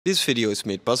This video is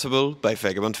made possible by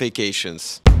Vagabond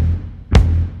Vacations.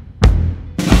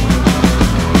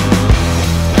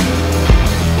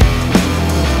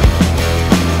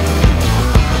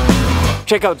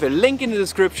 Check out the link in the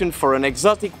description for an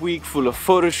exotic week full of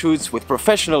photo shoots with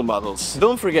professional models.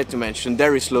 Don't forget to mention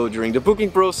There is Slow during the booking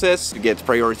process to get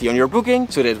priority on your booking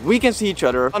so that we can see each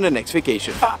other on the next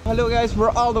vacation. Hello guys, we're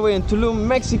all the way in Tulum,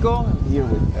 Mexico. I'm here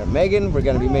with Megan. We're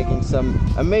gonna be making some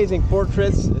amazing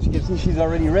portraits. As you can see, she's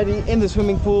already ready in the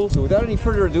swimming pool. So without any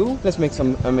further ado, let's make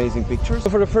some amazing pictures. So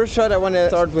for the first shot, I want to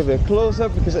start with a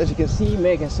close-up because as you can see,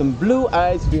 Meg has some blue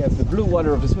eyes. We have the blue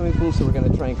water of the swimming pool, so we're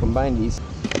gonna try and combine these.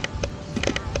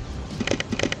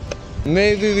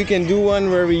 Maybe we can do one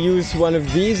where we use one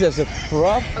of these as a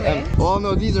prop. Okay. Oh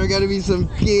no, these are gonna be some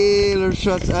killer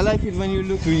shots. I like it when you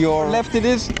look to your left it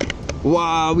is.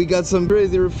 Wow, we got some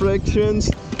crazy reflections.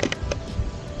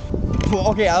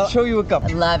 Okay, I'll show you a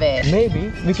couple. Love it.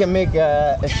 Maybe we can make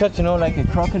a shot, you know, like a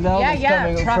crocodile that's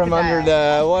coming from under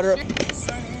the water.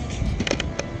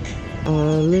 I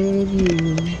love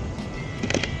you.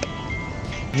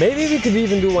 Maybe we could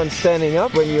even do one standing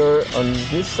up when you're on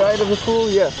this side of the pool.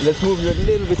 Yeah, let's move you a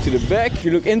little bit to the back. If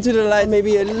you look into the light,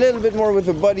 maybe a little bit more with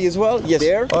the body as well. Yes,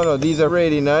 there. Oh no, these are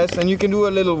really nice. And you can do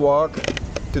a little walk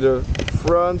to the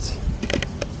front.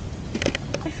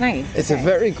 That's nice. It's a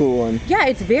very cool one. Yeah,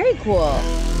 it's very cool.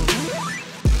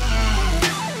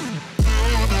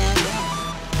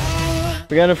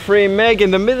 We're gonna frame Meg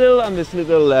in the middle on this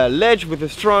little ledge with a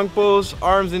strong pose,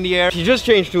 arms in the air. She just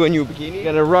changed to a new bikini.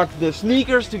 Gonna rock the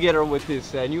sneakers together with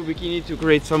this new bikini to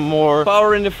create some more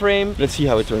power in the frame. Let's see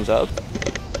how it turns out.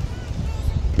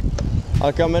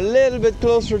 I'll come a little bit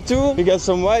closer too. We got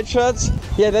some wide shots.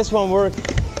 Yeah, this one worked.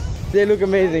 They look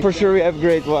amazing. For sure we have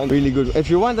great ones. Really good. If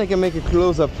you want, I can make a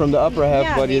close-up from the upper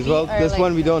half body as well. This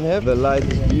one we don't have. The light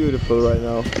is beautiful right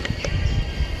now.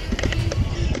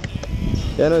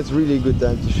 Yeah, no, it's really a good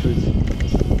time to shoot.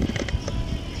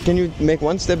 Can you make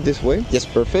one step this way? Yes,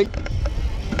 perfect.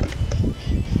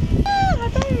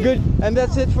 Good, and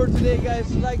that's it for today,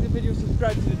 guys. Like the video,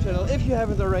 subscribe to the channel if you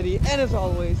haven't already. And as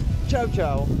always, ciao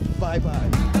ciao, bye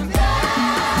bye.